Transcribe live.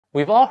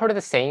We've all heard of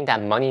the saying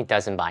that money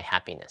doesn't buy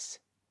happiness.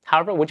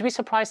 However, would you be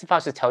surprised if I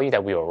was to tell you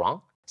that we were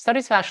wrong?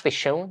 Studies have actually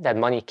shown that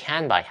money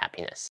can buy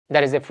happiness.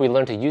 That is, if we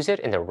learn to use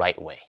it in the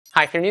right way.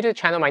 Hi, if you're new to the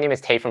channel, my name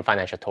is Tay from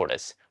Financial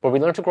Tortoise, where we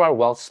learn to grow our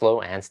wealth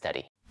slow and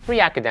steady. Three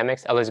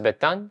academics, Elizabeth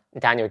Dunn,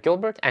 Daniel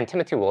Gilbert, and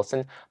Timothy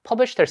Wilson,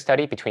 published their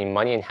study between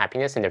money and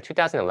happiness in their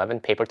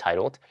 2011 paper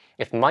titled,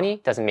 "If Money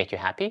Doesn't Make You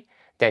Happy,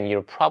 then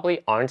you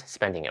probably aren't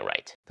spending it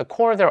right." The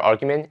core of their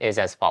argument is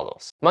as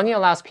follows. Money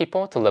allows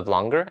people to live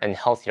longer and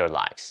healthier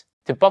lives,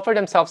 to buffer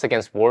themselves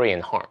against worry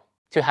and harm,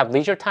 to have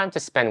leisure time to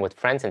spend with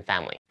friends and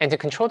family, and to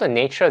control the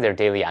nature of their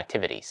daily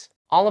activities,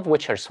 all of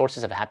which are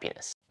sources of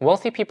happiness.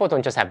 Wealthy people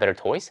don't just have better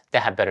toys, they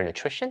have better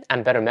nutrition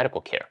and better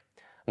medical care,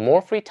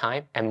 more free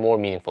time, and more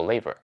meaningful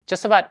labor.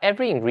 Just about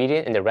every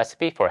ingredient in the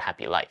recipe for a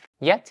happy life.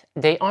 Yet,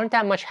 they aren't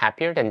that much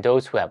happier than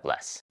those who have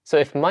less. So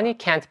if money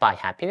can't buy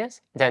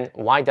happiness, then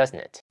why doesn't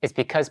it? It's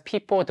because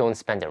people don't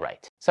spend it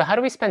right. So how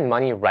do we spend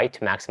money right to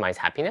maximize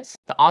happiness?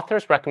 The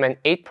authors recommend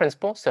 8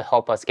 principles to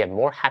help us get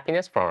more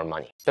happiness from our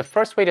money. The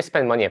first way to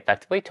spend money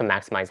effectively to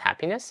maximize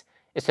happiness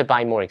is to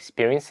buy more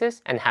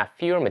experiences and have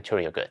fewer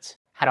material goods.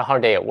 Had a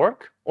hard day at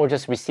work? Or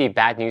just received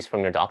bad news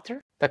from your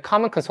doctor? The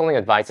common consoling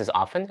advice is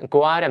often,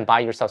 go out and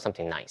buy yourself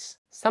something nice.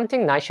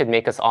 Something nice should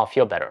make us all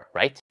feel better,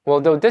 right? Well,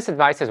 though this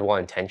advice is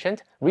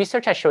well-intentioned,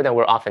 research has shown that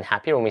we're often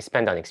happier when we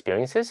spend on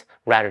experiences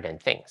rather than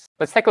things.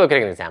 Let's take a look at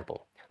an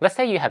example. Let's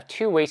say you have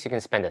 2 ways you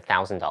can spend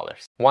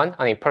 $1,000. One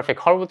on a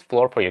perfect hardwood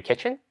floor for your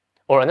kitchen,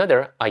 or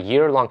another, a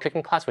year-long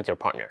cooking class with your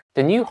partner.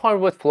 The new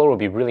hardwood floor will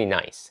be really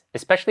nice,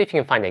 especially if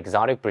you can find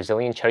exotic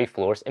Brazilian cherry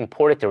floors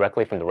imported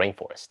directly from the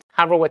rainforest.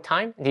 However, with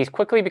time, these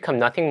quickly become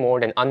nothing more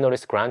than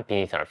unnoticed ground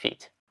beneath our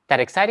feet. That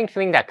exciting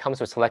feeling that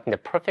comes with selecting the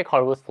perfect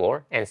hardwood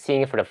floor and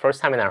seeing it for the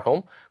first time in our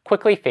home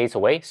quickly fades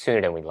away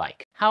sooner than we'd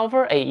like.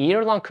 However, a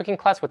year-long cooking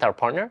class with our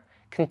partner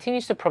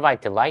continues to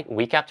provide delight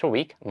week after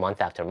week,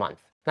 month after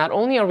month. Not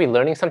only are we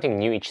learning something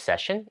new each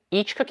session,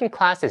 each cooking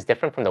class is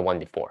different from the one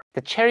before.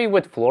 The cherry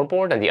wood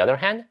floorboard, on the other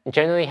hand,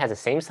 generally has the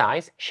same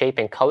size, shape,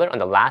 and color on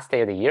the last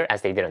day of the year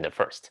as they did on the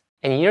first.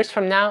 And years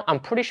from now, I'm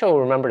pretty sure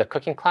we'll remember the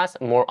cooking class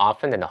more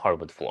often than the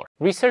hardwood floor.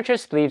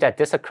 Researchers believe that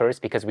this occurs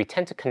because we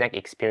tend to connect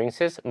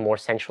experiences more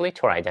centrally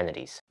to our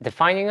identities,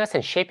 defining us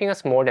and shaping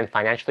us more than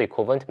financially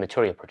equivalent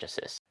material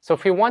purchases. So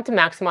if we want to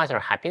maximize our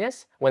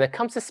happiness, when it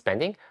comes to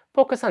spending,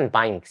 focus on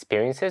buying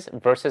experiences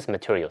versus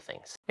material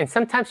things. And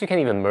sometimes you can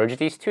even merge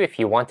these two if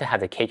you want to have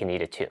the cake and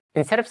eat it too.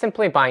 Instead of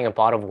simply buying a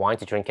bottle of wine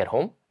to drink at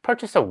home,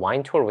 purchase a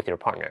wine tour with your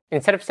partner.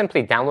 Instead of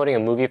simply downloading a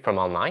movie from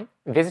online,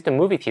 visit the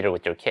movie theater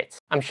with your kids.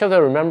 I'm sure they'll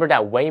remember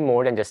that way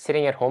more than just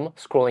sitting at home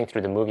scrolling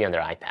through the movie on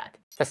their iPad.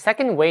 The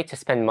second way to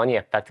spend money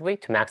effectively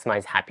to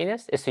maximize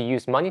happiness is to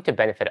use money to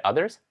benefit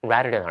others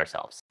rather than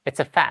ourselves. It's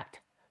a fact.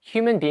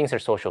 Human beings are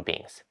social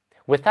beings.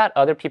 Without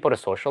other people to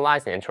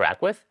socialize and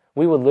interact with,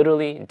 we would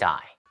literally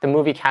die. The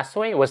movie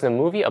Castaway wasn't a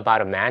movie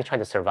about a man trying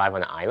to survive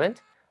on an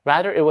island.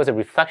 Rather, it was a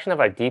reflection of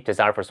our deep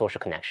desire for social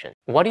connection.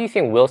 Why do you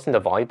think Wilson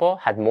the volleyball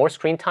had more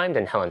screen time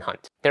than Helen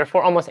Hunt?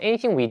 Therefore, almost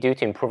anything we do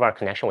to improve our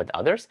connection with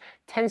others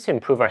tends to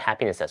improve our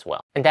happiness as well.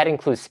 And that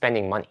includes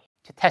spending money.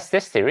 To test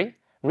this theory,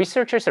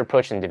 researchers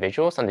approached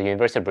individuals on the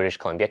University of British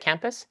Columbia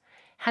campus,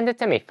 handed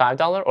them a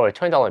 $5 or a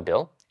 $20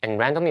 bill, and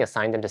randomly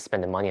assigned them to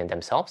spend the money on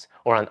themselves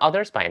or on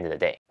others by the end of the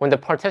day. When the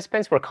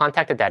participants were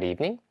contacted that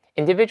evening,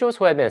 individuals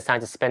who had been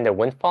assigned to spend their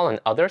windfall on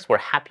others were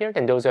happier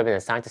than those who had been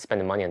assigned to spend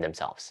the money on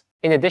themselves.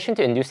 In addition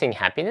to inducing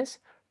happiness,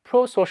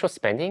 pro-social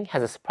spending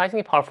has a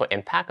surprisingly powerful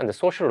impact on the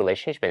social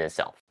relationship in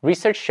itself.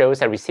 Research shows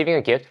that receiving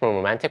a gift from a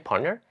romantic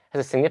partner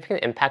has a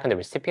significant impact on the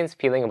recipient's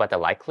feeling about the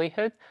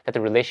likelihood that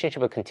the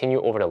relationship will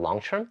continue over the long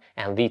term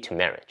and lead to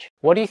marriage.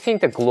 What do you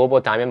think? The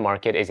global diamond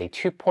market is a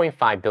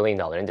 $2.5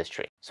 billion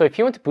industry. So if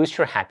you want to boost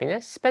your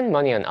happiness, spend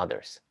money on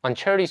others, on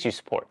charities you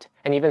support,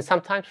 and even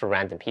sometimes for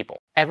random people.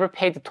 Ever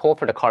paid the toll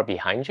for the car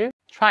behind you?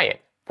 Try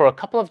it. For a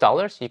couple of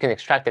dollars, you can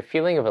extract a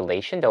feeling of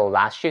elation that will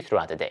last you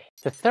throughout the day.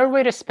 The third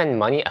way to spend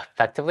money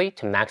effectively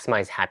to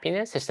maximize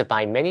happiness is to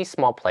buy many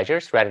small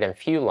pleasures rather than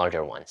few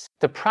larger ones.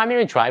 The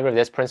primary driver of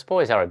this principle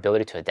is our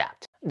ability to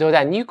adapt. Though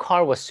that new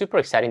car was super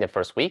exciting the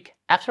first week,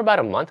 after about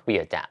a month we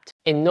adapt.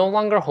 It no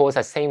longer holds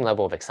that same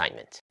level of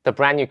excitement. The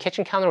brand new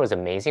kitchen counter was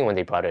amazing when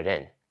they brought it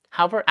in.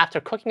 However, after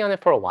cooking on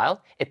it for a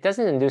while, it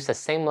doesn't induce the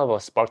same level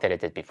of spark that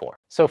it did before.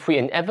 So if we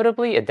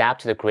inevitably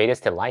adapt to the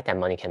greatest delight that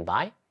money can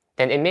buy,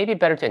 then it may be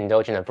better to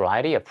indulge in a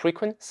variety of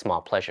frequent, small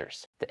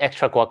pleasures. The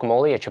extra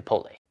guacamole at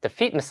Chipotle, the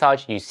feet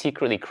massage you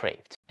secretly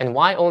craved. And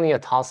why only a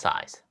tall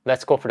size?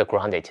 Let's go for the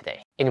grande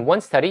today. In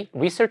one study,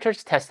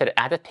 researchers tested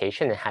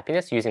adaptation and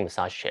happiness using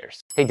massage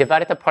chairs. They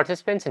divided the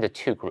participants into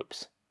 2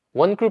 groups.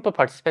 One group of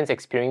participants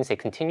experienced a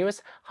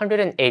continuous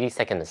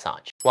 180-second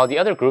massage, while the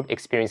other group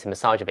experienced a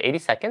massage of 80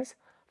 seconds,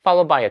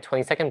 followed by a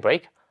 20-second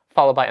break,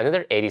 followed by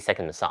another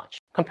 80-second massage.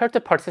 Compared to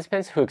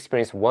participants who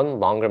experienced one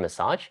longer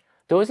massage,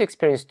 those who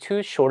experienced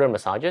 2 shorter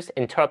massages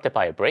interrupted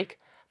by a break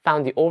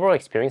found the overall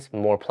experience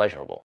more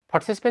pleasurable.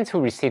 Participants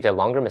who received a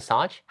longer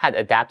massage had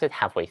adapted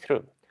halfway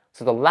through,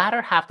 so the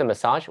latter half of the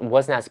massage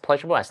wasn't as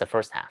pleasurable as the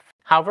first half.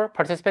 However,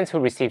 participants who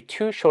received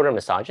 2 shorter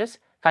massages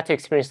got to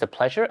experience the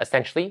pleasure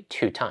essentially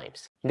 2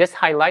 times. This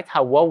highlights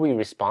how well we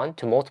respond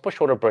to multiple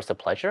shorter bursts of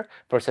pleasure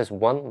versus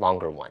one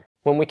longer one.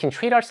 When we can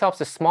treat ourselves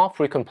to small,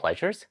 frequent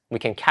pleasures, we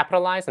can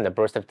capitalize on the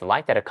burst of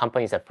delight that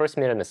accompanies the first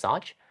minute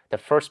massage, the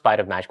first bite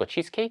of magical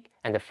cheesecake,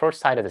 and the first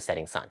sight of the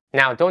setting sun.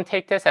 Now, don't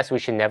take this as we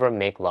should never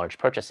make large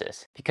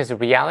purchases, because the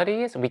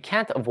reality is we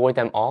can't avoid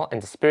them all in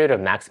the spirit of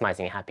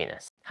maximizing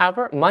happiness.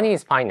 However, money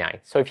is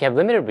finite, so if you have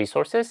limited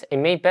resources, it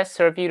may best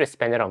serve you to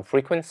spend it on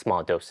frequent,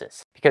 small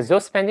doses, because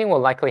those spending will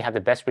likely have the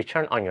best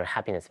return on your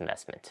happiness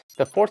investment.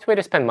 The fourth way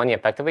to spend money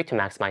effectively to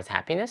maximize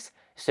happiness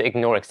is to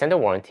ignore extended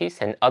warranties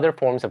and other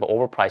forms of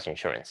overpriced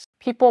insurance.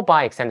 People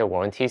buy extended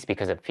warranties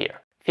because of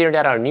fear. Fear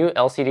that our new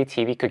LCD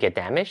TV could get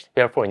damaged,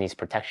 therefore it needs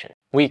protection.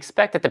 We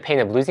expect that the pain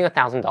of losing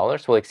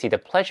 $1,000 will exceed the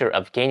pleasure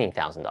of gaining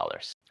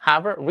 $1,000.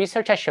 However,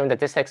 research has shown that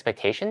this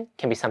expectation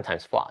can be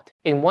sometimes flawed.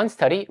 In one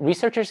study,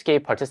 researchers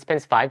gave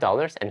participants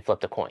 $5 and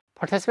flipped a coin.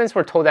 Participants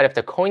were told that if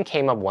the coin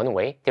came up one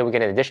way, they would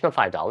get an additional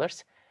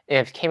 $5, and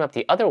if it came up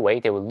the other way,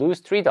 they would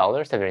lose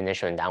 $3 of their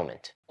initial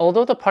endowment.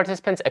 Although the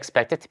participants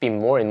expected to be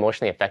more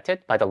emotionally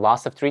affected by the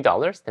loss of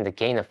 $3 than the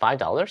gain of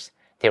 $5,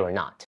 they were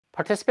not.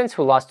 Participants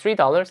who lost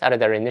 $3 out of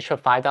their initial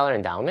 $5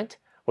 endowment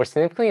were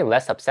significantly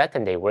less upset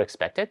than they were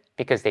expected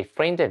because they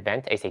framed the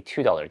event as a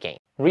 $2 gain.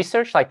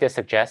 Research like this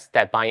suggests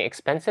that buying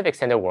expensive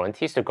extended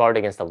warranties to guard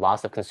against the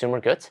loss of consumer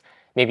goods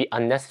may be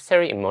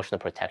unnecessary emotional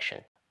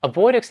protection.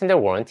 Avoid extended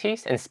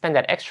warranties and spend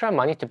that extra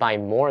money to buy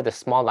more of the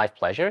small life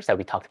pleasures that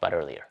we talked about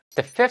earlier.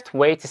 The fifth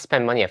way to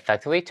spend money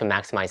effectively to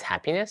maximize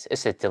happiness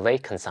is to delay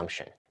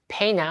consumption.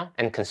 Pay now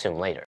and consume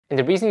later. And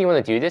the reason you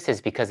want to do this is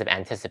because of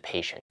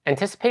anticipation.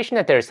 Anticipation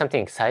that there is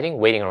something exciting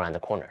waiting around the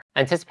corner.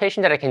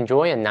 Anticipation that I can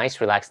enjoy a nice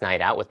relaxed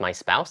night out with my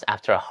spouse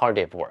after a hard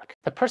day of work.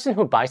 The person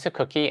who buys a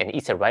cookie and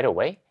eats it right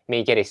away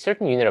may get a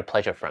certain unit of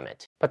pleasure from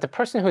it. But the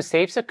person who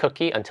saves the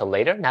cookie until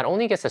later not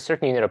only gets a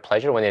certain unit of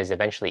pleasure when it is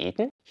eventually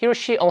eaten, he or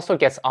she also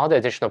gets all the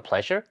additional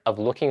pleasure of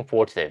looking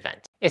forward to the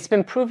event. It's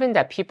been proven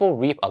that people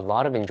reap a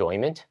lot of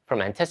enjoyment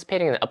from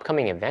anticipating an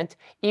upcoming event,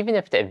 even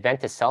if the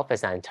event itself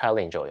is not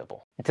entirely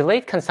enjoyable.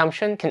 Delayed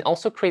consumption can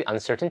also create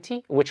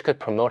uncertainty, which could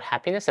promote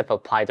happiness if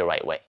applied the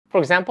right way. For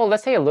example,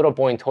 let's say a little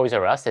boy in Toys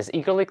R Us is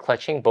eagerly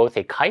clutching both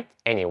a kite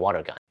and a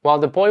water gun. While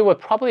the boy would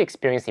probably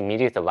experience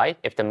immediate delight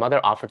if the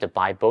mother offered to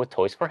buy both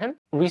toys for him,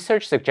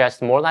 research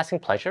suggests more lasting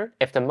pleasure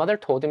if the mother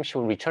told him she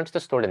would return to the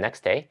store the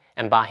next day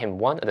and buy him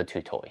one of the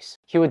 2 toys.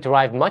 He would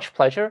derive much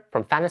pleasure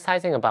from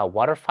fantasizing about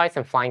water fights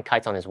and flying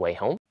kites on his way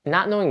home,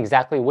 not knowing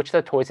exactly which of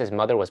the toys his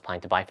mother was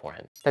planning to buy for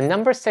him. The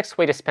number 6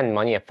 way to spend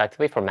money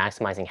effectively for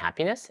maximizing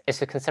happiness is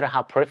to consider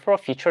how peripheral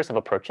features of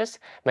a purchase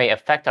may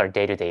affect our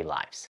day-to-day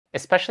lives.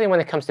 Especially when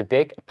it comes to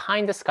big,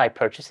 pie-in-the-sky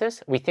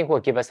purchases we think will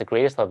give us the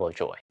greatest level of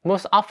joy.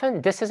 Most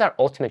often, this is our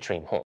ultimate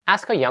dream home.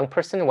 Ask a young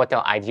person what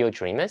their ideal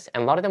dream is,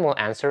 and a lot of them will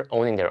answer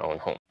owning their own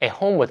home. A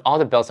home with all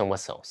the bells and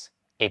whistles,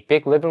 a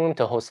big living room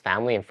to host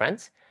family and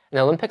friends, an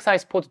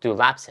Olympic-sized pool to do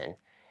laps in,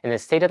 and a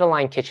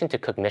state-of-the-line kitchen to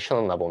cook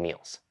Michelin-level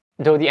meals.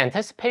 Though the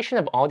anticipation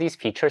of all these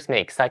features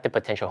may excite the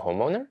potential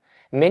homeowner,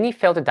 many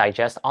fail to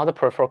digest all the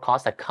peripheral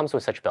costs that comes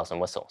with such bells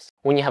and whistles.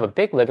 When you have a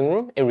big living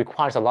room, it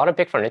requires a lot of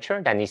big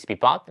furniture that needs to be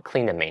bought,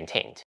 cleaned, and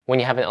maintained. When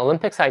you have an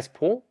Olympic-sized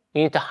pool,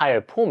 you need to hire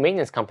a pool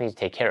maintenance company to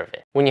take care of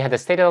it. When you have the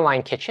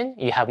state-of-the-line kitchen,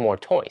 you have more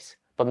toys,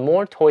 but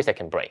more toys that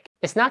can break.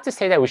 It's not to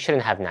say that we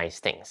shouldn't have nice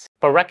things,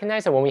 but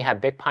recognize that when we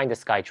have big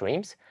pie-in-the-sky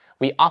dreams,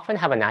 we often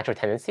have a natural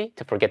tendency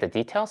to forget the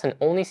details and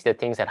only see the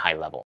things at high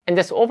level. And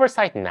this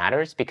oversight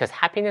matters because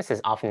happiness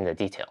is often in the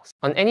details.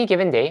 On any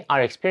given day,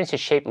 our experience is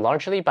shaped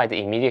largely by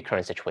the immediate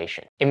current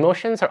situation.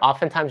 Emotions are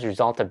oftentimes a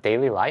result of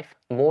daily life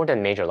more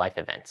than major life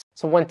events.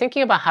 So when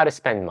thinking about how to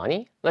spend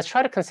money, let's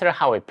try to consider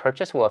how a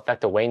purchase will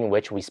affect the way in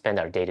which we spend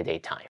our day-to-day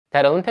time.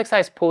 That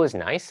Olympic-sized pool is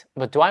nice,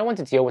 but do I want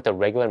to deal with the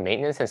regular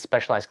maintenance and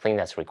specialized cleaning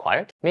that's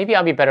required? Maybe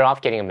I'll be better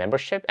off getting a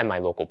membership at my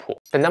local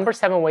pool. The number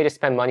 7 way to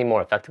spend money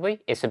more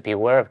effectively is to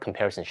beware of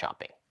comparison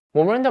shopping.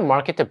 When we're in the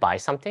market to buy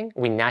something,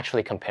 we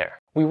naturally compare.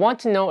 We want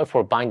to know if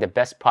we're buying the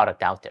best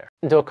product out there.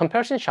 Though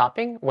comparison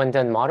shopping, when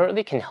done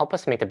moderately, can help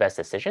us make the best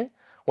decision,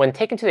 when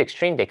taken to the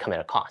extreme, they come at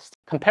a cost.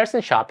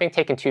 Comparison shopping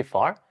taken too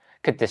far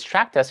could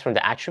distract us from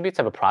the attributes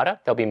of a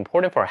product that will be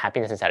important for our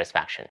happiness and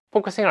satisfaction,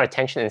 focusing our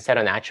attention instead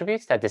on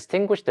attributes that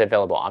distinguish the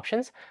available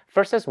options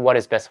versus what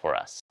is best for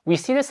us. We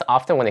see this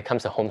often when it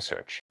comes to home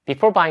search.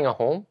 Before buying a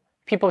home,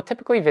 people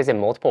typically visit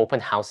multiple open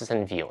houses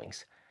and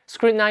viewings,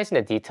 scrutinizing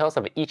the details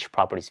of each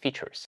property's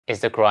features. Is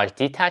the garage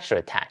detached or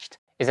attached?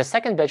 Is the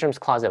second bedroom's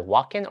closet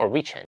walk-in or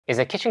reach-in? Is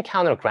the kitchen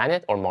counter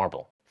granite or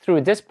marble?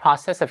 Through this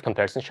process of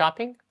comparison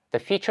shopping, the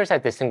features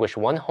that distinguish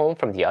one home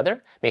from the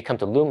other may come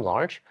to loom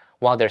large,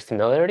 while their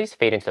similarities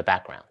fade into the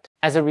background.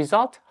 As a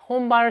result,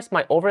 home buyers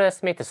might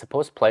overestimate the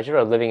supposed pleasure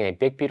of living in a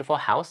big, beautiful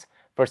house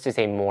versus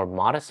a more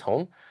modest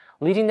home,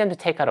 leading them to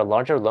take out a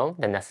larger loan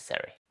than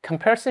necessary.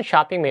 Comparison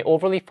shopping may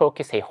overly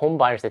focus a home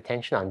buyer's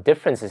attention on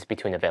differences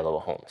between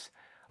available homes,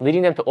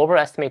 leading them to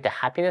overestimate the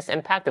happiness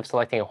impact of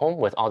selecting a home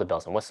with all the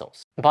bells and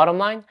whistles. Bottom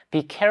line,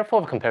 be careful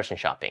of comparison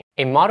shopping.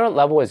 A moderate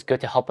level is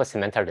good to help us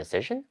cement our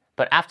decision,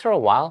 but after a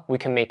while, we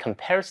can make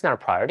comparison our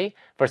priority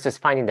versus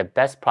finding the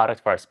best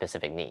product for our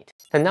specific need.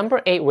 The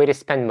number 8 way to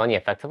spend money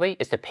effectively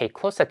is to pay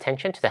close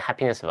attention to the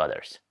happiness of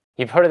others.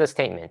 You've heard of the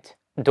statement,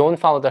 don't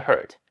follow the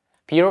herd.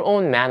 Be your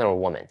own man or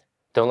woman.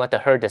 Don't let the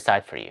herd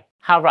decide for you.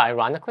 However,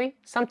 ironically,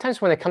 sometimes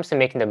when it comes to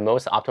making the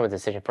most optimal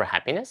decision for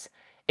happiness,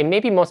 it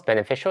may be most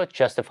beneficial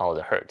just to follow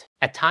the herd.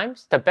 At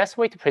times, the best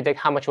way to predict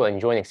how much you'll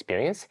enjoy an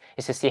experience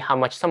is to see how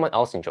much someone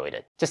else enjoyed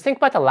it. Just think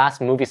about the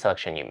last movie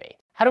selection you made.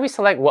 How do we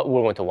select what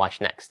we're going to watch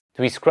next?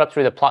 Do we scrub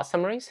through the plot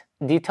summaries,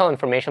 detailed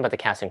information about the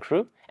cast and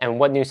crew, and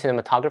what new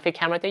cinematography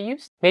camera they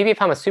used? Maybe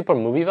if I'm a super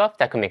movie buff,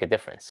 that could make a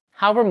difference.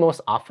 However,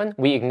 most often,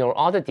 we ignore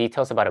all the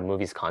details about a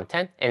movie's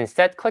content and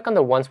instead click on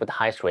the ones with the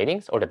highest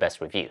ratings or the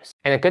best reviews.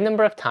 And a good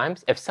number of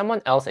times, if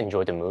someone else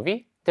enjoyed the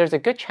movie, there's a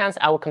good chance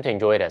I will come to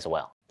enjoy it as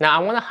well. Now,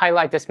 I want to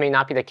highlight this may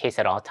not be the case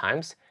at all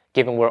times,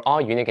 given we're all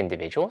unique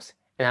individuals,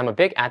 and I'm a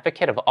big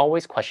advocate of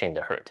always questioning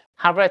the herd.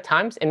 However, at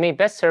times, it may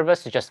best serve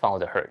us to just follow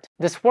the herd.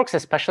 This works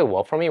especially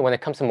well for me when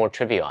it comes to more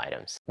trivial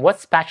items. What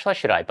spatula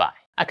should I buy?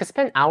 I could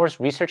spend hours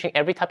researching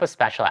every type of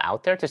spatula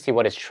out there to see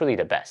what is truly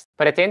the best.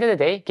 But at the end of the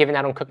day, given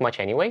I don't cook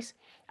much anyways,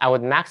 I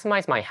would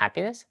maximize my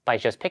happiness by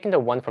just picking the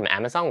one from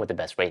Amazon with the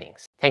best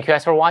ratings. Thank you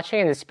guys for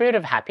watching. In the spirit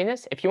of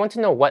happiness, if you want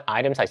to know what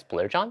items I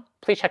splurge on,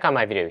 please check out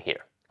my video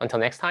here. Until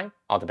next time,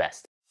 all the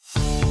best.